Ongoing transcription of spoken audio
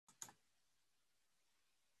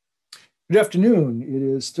Good afternoon. It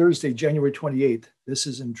is Thursday, January 28th. This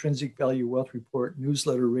is Intrinsic Value Wealth Report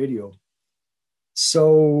Newsletter Radio.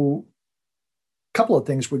 So, a couple of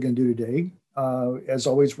things we're going to do today. As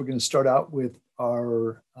always, we're going to start out with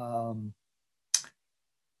our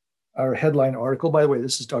headline article. By the way,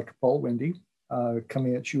 this is Dr. Paul Wendy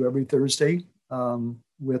coming at you every Thursday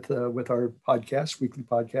with our podcast, weekly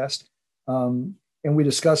podcast. And we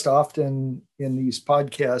discussed often in these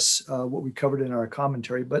podcasts what we covered in our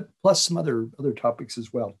commentary, but plus some other topics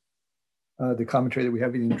as well. The commentary that we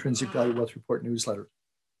have in the Intrinsic Value Wealth Report newsletter.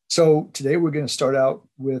 So today we're going to start out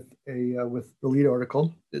with the lead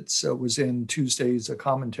article. It was in Tuesday's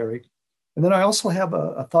commentary, and then I also have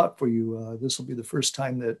a thought for you. This will be the first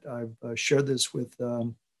time that I've shared this with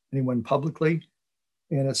anyone publicly,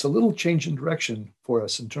 and it's a little change in direction for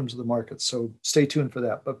us in terms of the market. So stay tuned for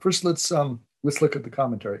that. But first, let's look at the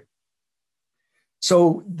commentary.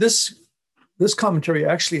 So this commentary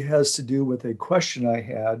actually has to do with a question I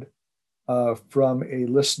had from a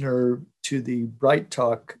listener to the Bright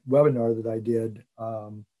Talk webinar that I did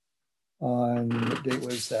on, what date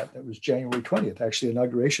was that? That was January 20th, actually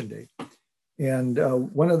inauguration day. And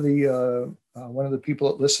one of the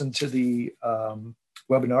people that listened to the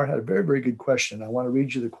webinar had a very, very good question. I want to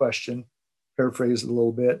read you the question, paraphrase it a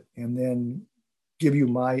little bit, and then give you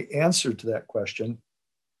my answer to that question.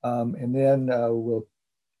 And then we'll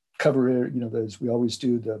cover, as we always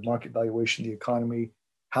do, the market valuation, the economy,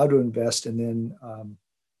 how to invest, and then,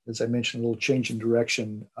 as I mentioned, a little change in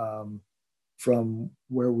direction from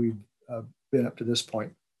where we've been up to this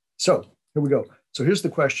point. So here we go. So here's the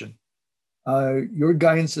question. Your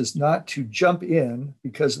guidance is not to jump in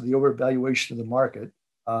because of the overvaluation of the market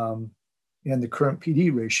and the current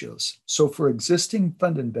PD ratios. So for existing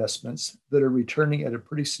fund investments that are returning at a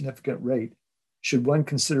pretty significant rate, should one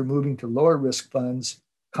consider moving to lower risk funds,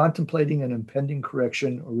 contemplating an impending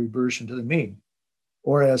correction or reversion to the mean?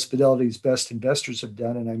 Or as Fidelity's best investors have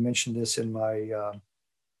done, and I mentioned this in my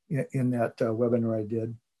in that webinar I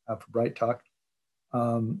did for Bright Talk,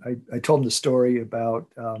 I told them the story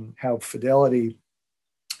about how Fidelity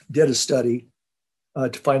did a study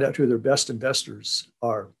to find out who their best investors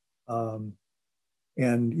are. And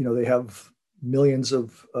they have millions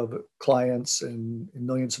of clients and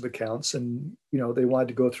millions of accounts, and they wanted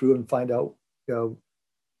to go through and find out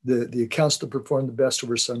the accounts that performed the best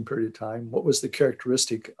over some period of time. What was the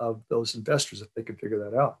characteristic of those investors if they could figure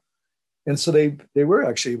that out? And so they were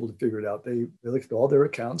actually able to figure it out. They looked at all their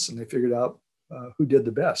accounts and they figured out who did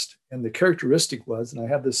the best. And the characteristic was, and I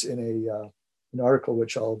have this in an article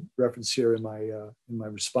which I'll reference here in my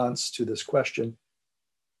response to this question.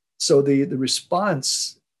 So the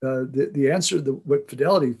response, the answer, what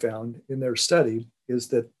Fidelity found in their study is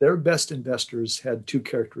that their best investors had two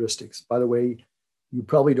characteristics. By the way, you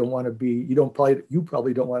probably don't want to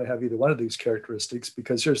have either one of these characteristics,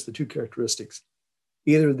 because here's the two characteristics.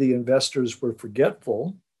 Either the investors were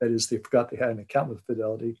forgetful, that is, they forgot they had an account with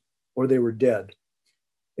Fidelity, or they were dead.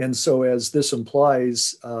 And so as this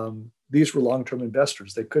implies, these were long-term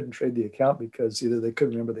investors. They couldn't trade the account because either they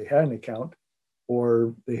couldn't remember they had an account,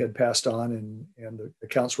 or they had passed on and the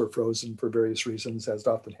accounts were frozen for various reasons, as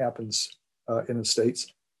often happens in the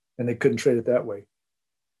States, and they couldn't trade it that way.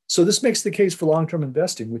 So this makes the case for long-term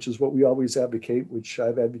investing, which is what we always advocate, which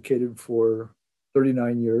I've advocated for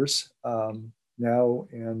 39 years now,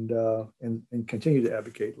 and continue to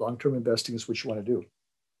advocate. Long-term investing is what you want to do.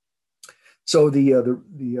 So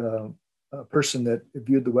the person that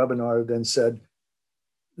viewed the webinar then said,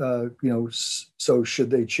 so should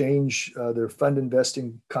they change their fund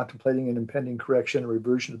investing, contemplating an impending correction or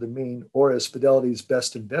reversion to the mean, or as Fidelity's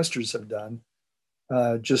best investors have done,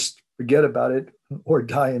 just forget about it or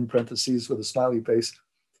die, in parentheses with a smiley face,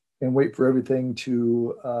 and wait for everything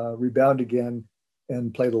to rebound again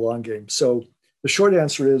and play the long game? So the short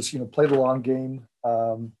answer is, play the long game.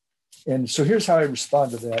 And so here's how I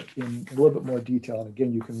respond to that in a little bit more detail. And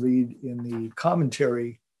again, you can read in the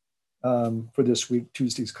commentary for this week,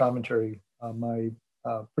 Tuesday's commentary,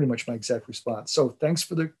 pretty much my exact response. So thanks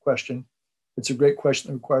for the question. It's a great question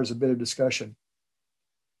that requires a bit of discussion.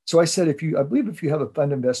 So I said, I believe if you have a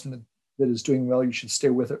fund investment that is doing well, you should stay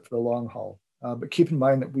with it for the long haul. But keep in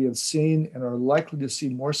mind that we have seen and are likely to see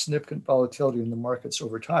more significant volatility in the markets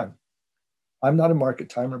over time. I'm not a market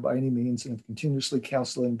timer by any means, and have continuously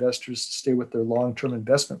counseled investors to stay with their long-term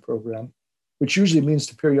investment program, which usually means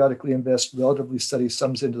to periodically invest relatively steady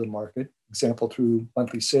sums into the market, example through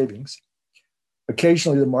monthly savings.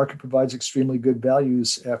 Occasionally, the market provides extremely good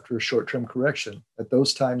values after a short-term correction. At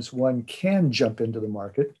those times, one can jump into the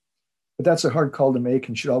market, but that's a hard call to make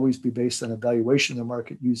and should always be based on evaluation of the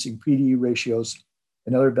market using PDE ratios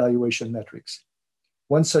and other valuation metrics.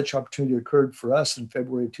 One such opportunity occurred for us in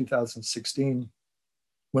February of 2016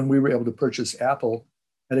 when we were able to purchase Apple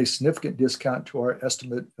at a significant discount to our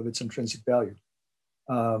estimate of its intrinsic value.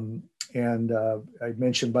 I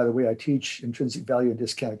mentioned, by the way, I teach intrinsic value and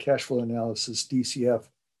discounted cash flow analysis, DCF,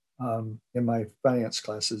 in my finance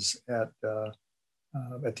classes at the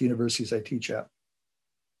universities I teach at.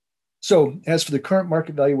 So as for the current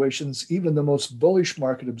market valuations, even the most bullish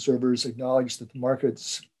market observers acknowledge that the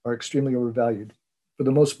markets are extremely overvalued. For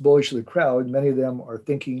the most bullish of the crowd, many of them are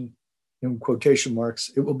thinking, in quotation marks,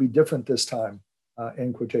 it will be different this time,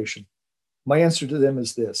 end quotation. My answer to them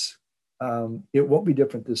is this. It won't be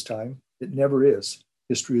different this time. It never is.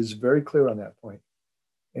 History is very clear on that point.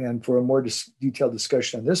 And for a more detailed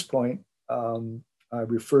discussion on this point, I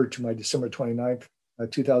refer to my December 29th,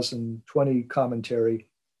 2020 commentary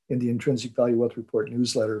in the Intrinsic Value Wealth Report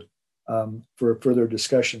newsletter for a further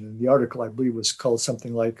discussion. And the article, I believe, was called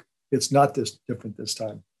something like, "It's not this different this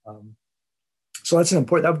time." So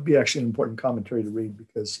that would be actually an important commentary to read,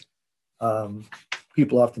 because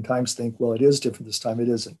people oftentimes think, well, it is different this time. It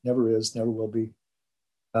isn't, never is, never will be,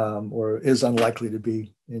 or is unlikely to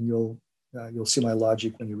be. And you'll see my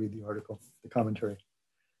logic when you read the article, the commentary.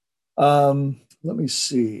 Let me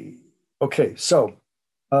see. Okay, so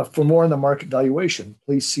for more on the market valuation,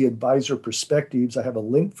 please see Advisor Perspectives. I have a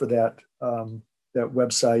link for that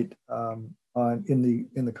website in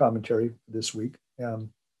the commentary this week.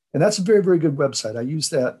 And that's a very, very good website. I use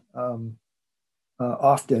that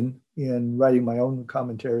often in writing my own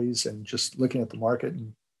commentaries and just looking at the market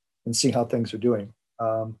and seeing how things are doing.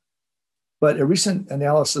 But a recent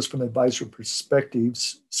analysis from Advisor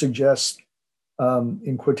Perspectives suggests,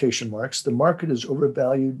 in quotation marks, the market is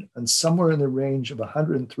overvalued and somewhere in the range of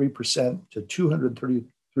 103% to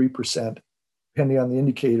 233%, depending on the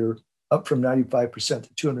indicator, up from 95%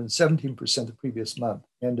 to 217% the previous month,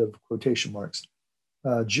 end of quotation marks.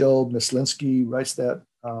 Jill Mislinski writes that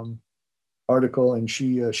article, and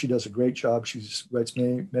she does a great job. She writes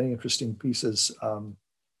many interesting pieces. She's a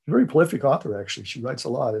very prolific author, actually. She writes a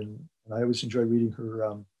lot, and I always enjoy reading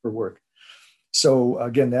her work. So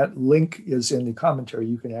again, that link is in the commentary.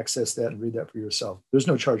 You can access that and read that for yourself. There's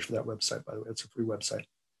no charge for that website, by the way. It's a free website.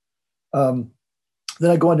 Then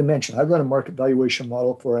I go on to mention, I run a market valuation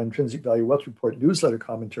model for our Intrinsic Value Wealth Report newsletter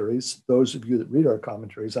commentaries. Those of you that read our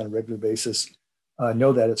commentaries on a regular basis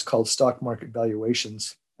know that it's called Stock Market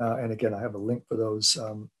Valuations. And again, I have a link for those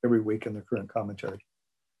every week in the current commentary.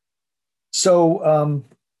 So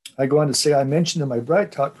I go on to say, I mentioned in my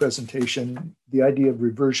Bright Talk presentation the idea of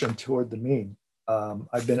reversion toward the mean.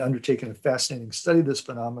 I've been undertaking a fascinating study of this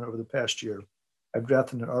phenomenon over the past year. I've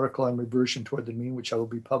drafted an article on reversion toward the mean, which I will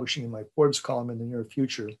be publishing in my Forbes column in the near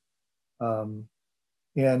future.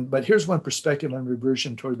 But here's one perspective on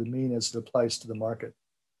reversion toward the mean as it applies to the market.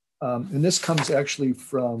 And this comes actually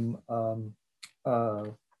from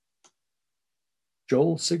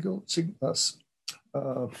Joel Siegel.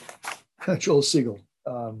 Joel Siegel,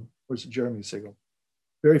 or is it Jeremy Siegel?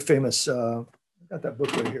 Very famous. I got that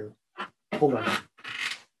book right here. Hold on.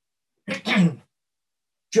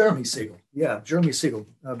 Jeremy Siegel. Yeah, Jeremy Siegel,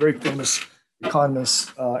 a very famous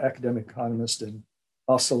economist, academic economist, and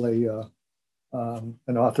also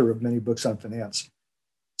an author of many books on finance.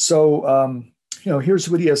 So, here's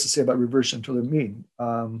what he has to say about reversion to the mean.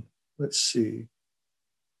 Let's see.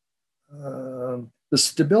 The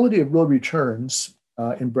stability of real returns,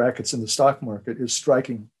 in brackets, in the stock market is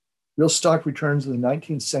striking. Real stock returns in the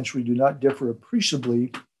 19th century do not differ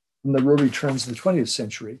appreciably from the real returns in the 20th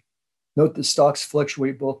century. Note that stocks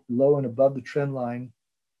fluctuate both below and above the trend line,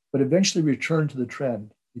 but eventually return to the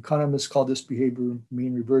trend. Economists call this behavior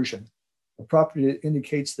mean reversion, a property that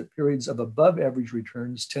indicates that periods of above average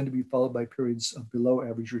returns tend to be followed by periods of below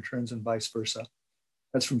average returns and vice versa.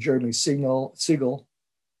 That's from Jeremy Siegel,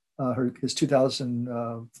 his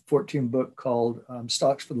 2014 book called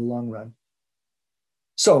Stocks for the Long Run.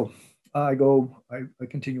 So I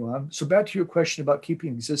continue on. So back to your question about keeping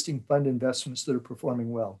existing fund investments that are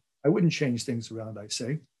performing well. I wouldn't change things around, I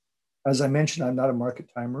say. As I mentioned, I'm not a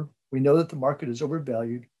market timer. We know that the market is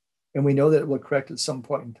overvalued, and we know that it will correct at some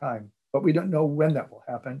point in time, but we don't know when that will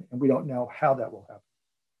happen, and we don't know how that will happen.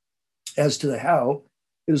 As to the how,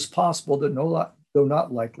 it is possible that though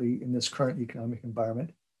not likely in this current economic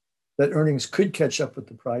environment, that earnings could catch up with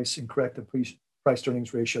the price and correct the price to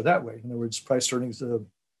earnings ratio that way. In other words, price to earnings,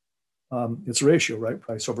 it's a ratio, right?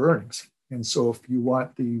 Price over earnings. And so if you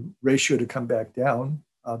want the ratio to come back down,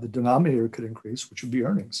 the denominator could increase, which would be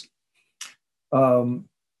earnings. But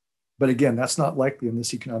again, that's not likely in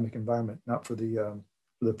this economic environment, not for the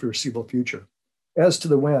foreseeable future. As to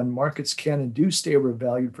the when, markets can and do stay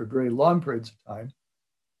overvalued for very long periods of time.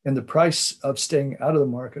 And the price of staying out of the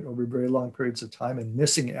market over very long periods of time and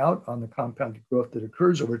missing out on the compounded growth that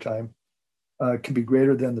occurs over time can be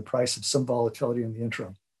greater than the price of some volatility in the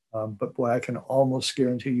interim. But boy, I can almost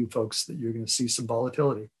guarantee you folks that you're going to see some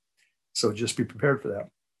volatility. So just be prepared for that.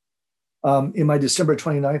 In my December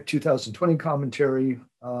 29th, 2020 commentary,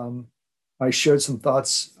 I shared some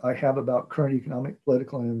thoughts I have about current economic,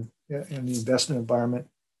 political, and the investment environment.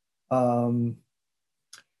 And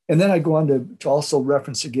then I go on to also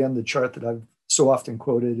reference again the chart that I've so often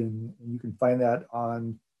quoted, and you can find that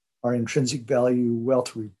on our Intrinsic Value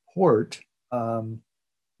Wealth Report,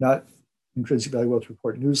 not Intrinsic Value Wealth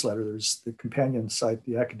Report newsletter. There's the companion site,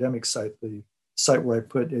 the academic site, the site where I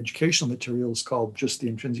put educational materials called just the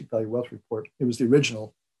Intrinsic Value Wealth Report. It was the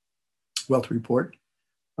original Wealth Report.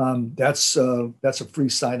 That's a free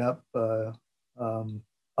sign up.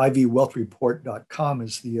 ivwealthreport.com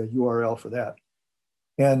is the URL for that.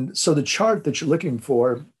 And so the chart that you're looking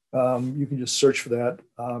for, you can just search for that,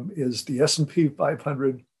 is the S&P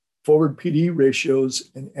 500 forward PD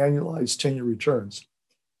ratios and annualized 10-year returns.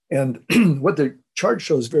 And what the chart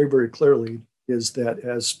shows very, very clearly is that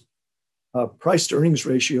as price to earnings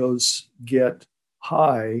ratios get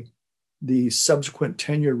high, the subsequent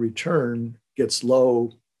 10-year return gets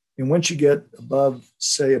low. And once you get above,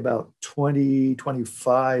 say, about 20,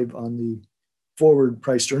 25 on the forward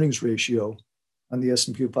price to earnings ratio on the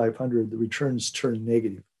S&P 500, the returns turn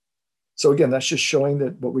negative. So again, that's just showing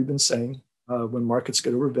that what we've been saying, when markets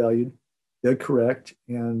get overvalued, they're correct.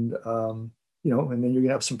 And, and then you're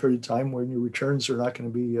gonna have some period of time when your returns are not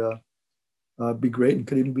going to be great and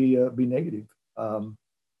could even be negative.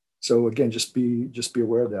 So again, just be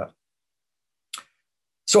aware of that.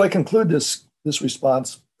 So I conclude this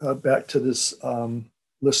response back to this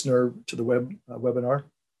listener to the webinar.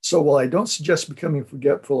 So while I don't suggest becoming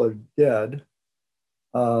forgetful or dead,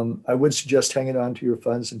 I would suggest hanging on to your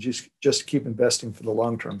funds and just keep investing for the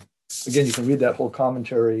long term. Again, you can read that whole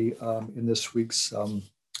commentary in this week's,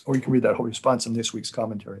 or you can read that whole response in this week's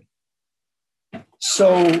commentary.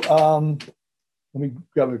 So let me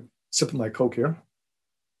grab a sip of my Coke here.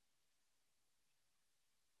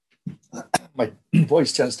 My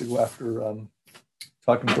voice tends to go after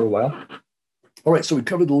talking for a while. All right, so we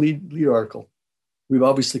covered the lead article. We've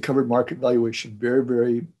obviously covered market valuation, very,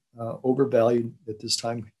 very overvalued at this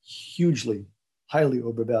time, hugely, highly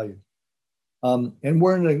overvalued. And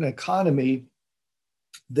we're in an economy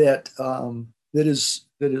that is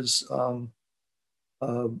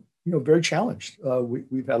very challenged.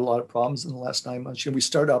 We've had a lot of problems in the last 9 months. We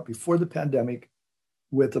started out before the pandemic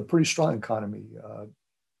with a pretty strong economy.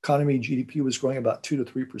 Economy GDP was growing about 2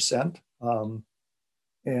 to 3%.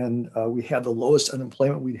 And we had the lowest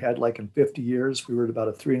unemployment we'd had like in 50 years. We were at about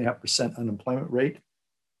a 3.5% unemployment rate.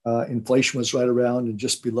 Inflation was right around and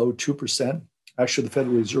just below 2%. Actually, the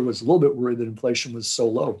Federal Reserve was a little bit worried that inflation was so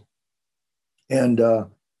low. And but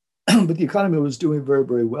the economy was doing very,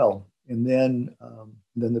 very well. And then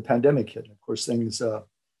the pandemic hit. And of course, things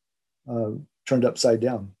turned upside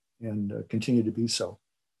down and continue to be so.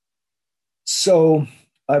 So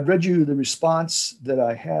I've read you the response that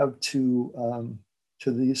I have to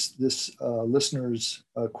this listener's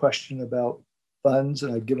question about funds,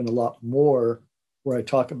 and I've given a lot more where I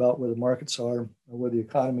talk about where the markets are, where the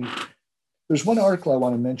economy. There's one article I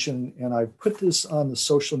want to mention, and I put this on the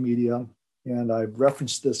social media, and I've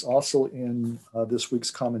referenced this also in this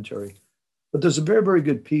week's commentary. But there's a very, very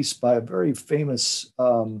good piece by a very famous,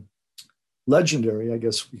 legendary, I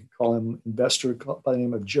guess we could call him, investor by the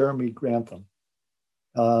name of Jeremy Grantham.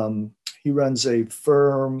 He runs a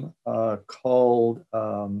firm called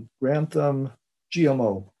Grantham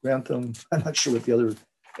GMO. Grantham, I'm not sure what the other.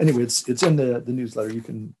 Anyway, it's in the newsletter. You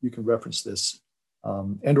can reference this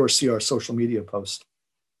and or see our social media post.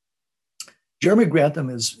 Jeremy Grantham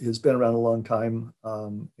has been around a long time,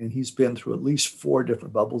 and he's been through at least 4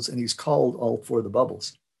 different bubbles, and he's called all 4 of the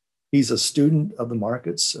bubbles. He's a student of the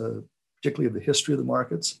markets, particularly of the history of the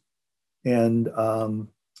markets, and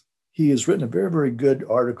he has written a very, very good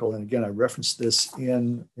article. And again, I referenced this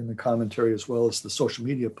in the commentary as well as the social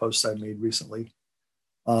media posts I made recently.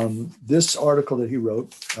 This article that he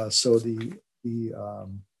wrote, so the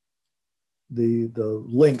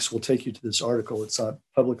links will take you to this article. It's not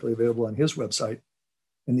publicly available on his website.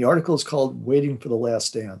 And the article is called Waiting for the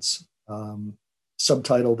Last Dance,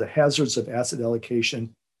 subtitled The Hazards of Asset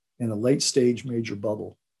Allocation in a Late Stage Major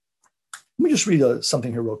Bubble. Let me just read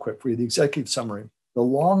something here real quick for you, the executive summary. The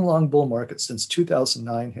long, long bull market since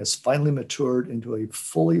 2009 has finally matured into a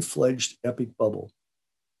fully fledged epic bubble,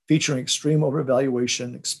 featuring extreme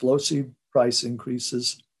overvaluation, explosive price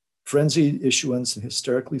increases, frenzied issuance, and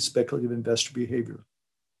hysterically speculative investor behavior.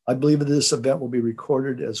 I believe that this event will be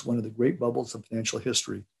recorded as one of the great bubbles of financial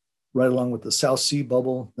history, right along with the South Sea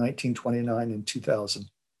bubble, 1929 and 2000.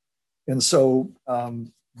 And so,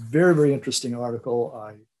 very, very interesting article.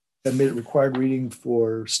 I have made it required reading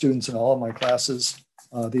for students in all of my classes.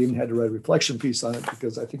 They even had to write a reflection piece on it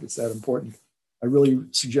because I think it's that important. I really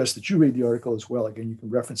suggest that you read the article as well. Again, you can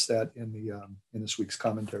reference that in this week's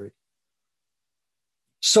commentary.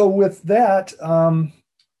 So with that,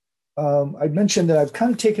 I mentioned that I've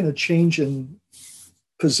kind of taken a change in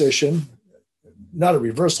position, not a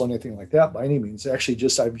reversal or anything like that by any means. Actually,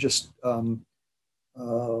 I've just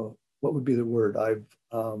what would be the word? I've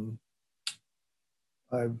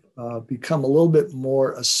become a little bit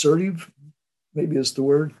more assertive, maybe is the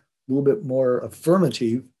word, a little bit more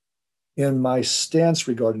affirmative in my stance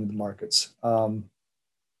regarding the markets.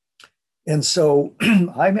 And so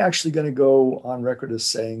I'm actually going to go on record as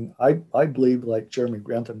saying I believe, like Jeremy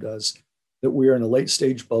Grantham does, that we are in a late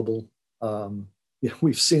stage bubble.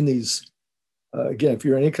 We've seen these, again, if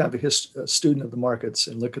you're any kind of a student of the markets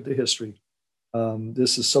and look at the history,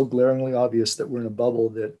 this is so glaringly obvious that we're in a bubble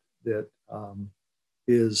that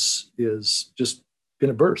is just going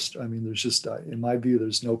to burst. I mean, there's just, in my view,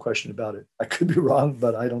 there's no question about it. I could be wrong,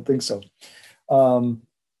 but I don't think so.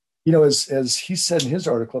 As he said in his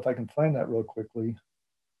article, if I can find that real quickly,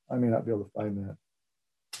 I may not be able to find that.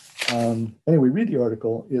 Anyway, read the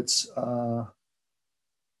article. It's, let's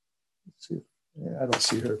see, I don't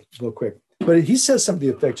see her real quick, but he says something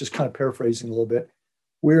to the effect, just kind of paraphrasing a little bit.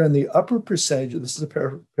 We're in the upper percentage, this is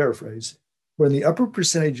a paraphrase, we're in the upper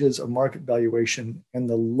percentages of market valuation and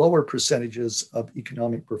the lower percentages of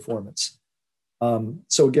economic performance.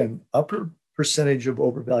 So again, upper percentage of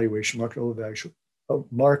overvaluation, market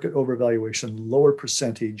overvaluation, lower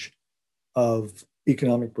percentage of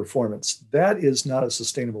economic performance. That is not a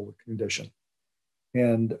sustainable condition.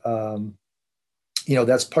 And,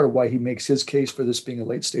 that's part of why he makes his case for this being a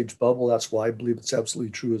late stage bubble. That's why I believe it's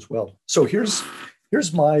absolutely true as well. So here's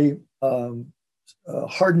my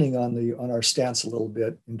hardening on our stance a little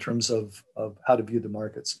bit in terms of how to view the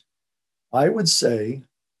markets. I would say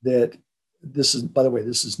that this is, by the way,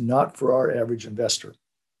 this is not for our average investor.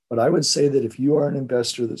 But I would say that if you are an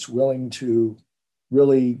investor that's willing to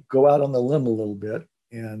really go out on the limb a little bit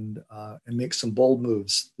and make some bold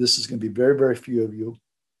moves, this is going to be very, very few of you.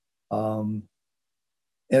 And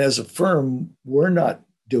as a firm, we're not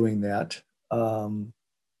doing that.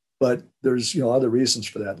 But there's other reasons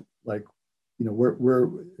for that. Like, we're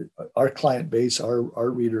our client base, our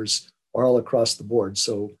readers are all across the board.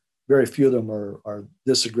 So very few of them are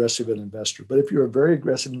this aggressive an investor. But if you're a very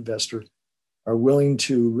aggressive investor, are willing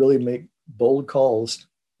to really make bold calls,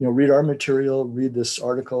 read our material, read this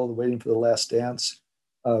article, The Waiting for the Last Dance,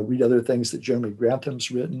 read other things that Jeremy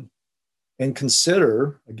Grantham's written, and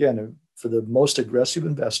consider, again, for the most aggressive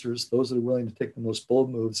investors, those that are willing to take the most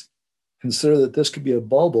bold moves, consider that this could be a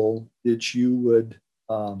bubble that you would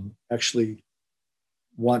actually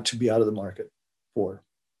want to be out of the market for.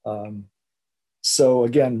 So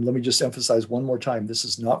again, let me just emphasize one more time, this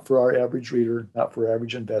is not for our average reader, not for our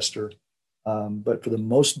average investor. But for the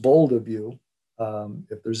most bold of you,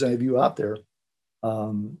 if there's any of you out there,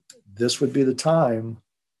 this would be the time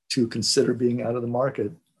to consider being out of the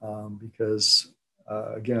market because,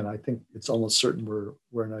 again, I think it's almost certain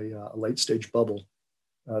we're in a late stage bubble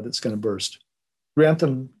that's going to burst.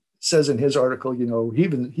 Grantham says in his article, he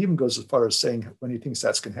even goes as far as saying when he thinks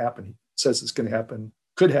that's going to happen, he says it's going to happen,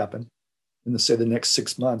 could happen in the next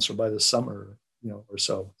 6 months or by the summer, or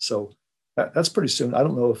so. So that's pretty soon. I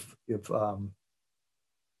don't know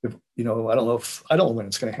I don't know when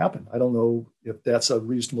it's going to happen. I don't know if that's a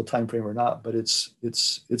reasonable time frame or not, but it's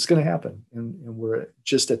going to happen, and we're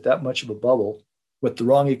just at that much of a bubble with the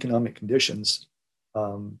wrong economic conditions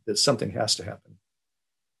that something has to happen.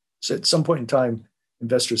 So at some point in time,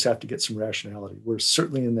 investors have to get some rationality. We're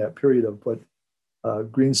certainly in that period of what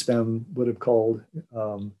Greenspan would have called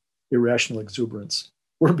irrational exuberance.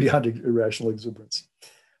 We're beyond irrational exuberance.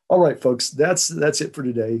 All right, folks, that's it for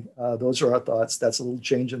today. Those are our thoughts. That's a little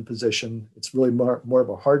change in position. It's really more of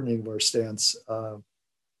a hardening of our stance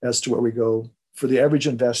as to where we go. For the average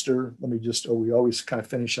investor, we always kind of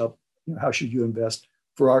finish up, how should you invest?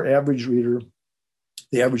 For our average reader,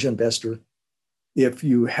 the average investor, if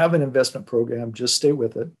you have an investment program, just stay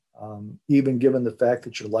with it, even given the fact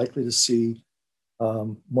that you're likely to see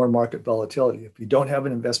more market volatility. If you don't have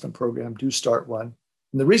an investment program, do start one.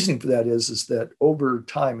 And the reasoning for that is that over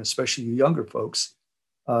time, especially you younger folks,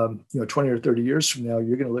 20 or 30 years from now,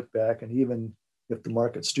 you're going to look back, and even if the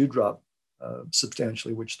markets do drop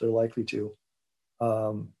substantially, which they're likely to,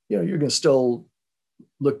 you're going to still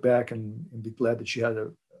look back and be glad that you had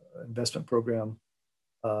an investment program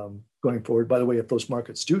going forward. By the way, if those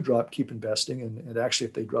markets do drop, keep investing. And actually,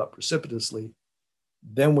 if they drop precipitously,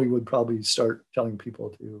 then we would probably start telling people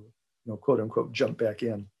to, quote unquote, jump back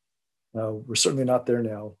in. We're certainly not there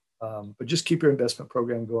now, but just keep your investment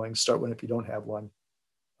program going. Start one if you don't have one.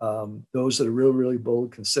 Those that are really, really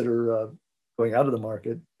bold, consider going out of the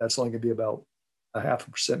market. That's only going to be about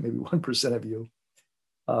 0.5%, maybe 1% of you.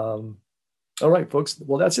 All right, folks.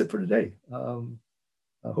 Well, that's it for today.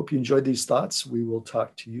 I hope you enjoyed these thoughts. We will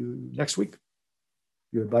talk to you next week.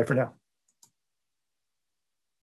 Goodbye for now.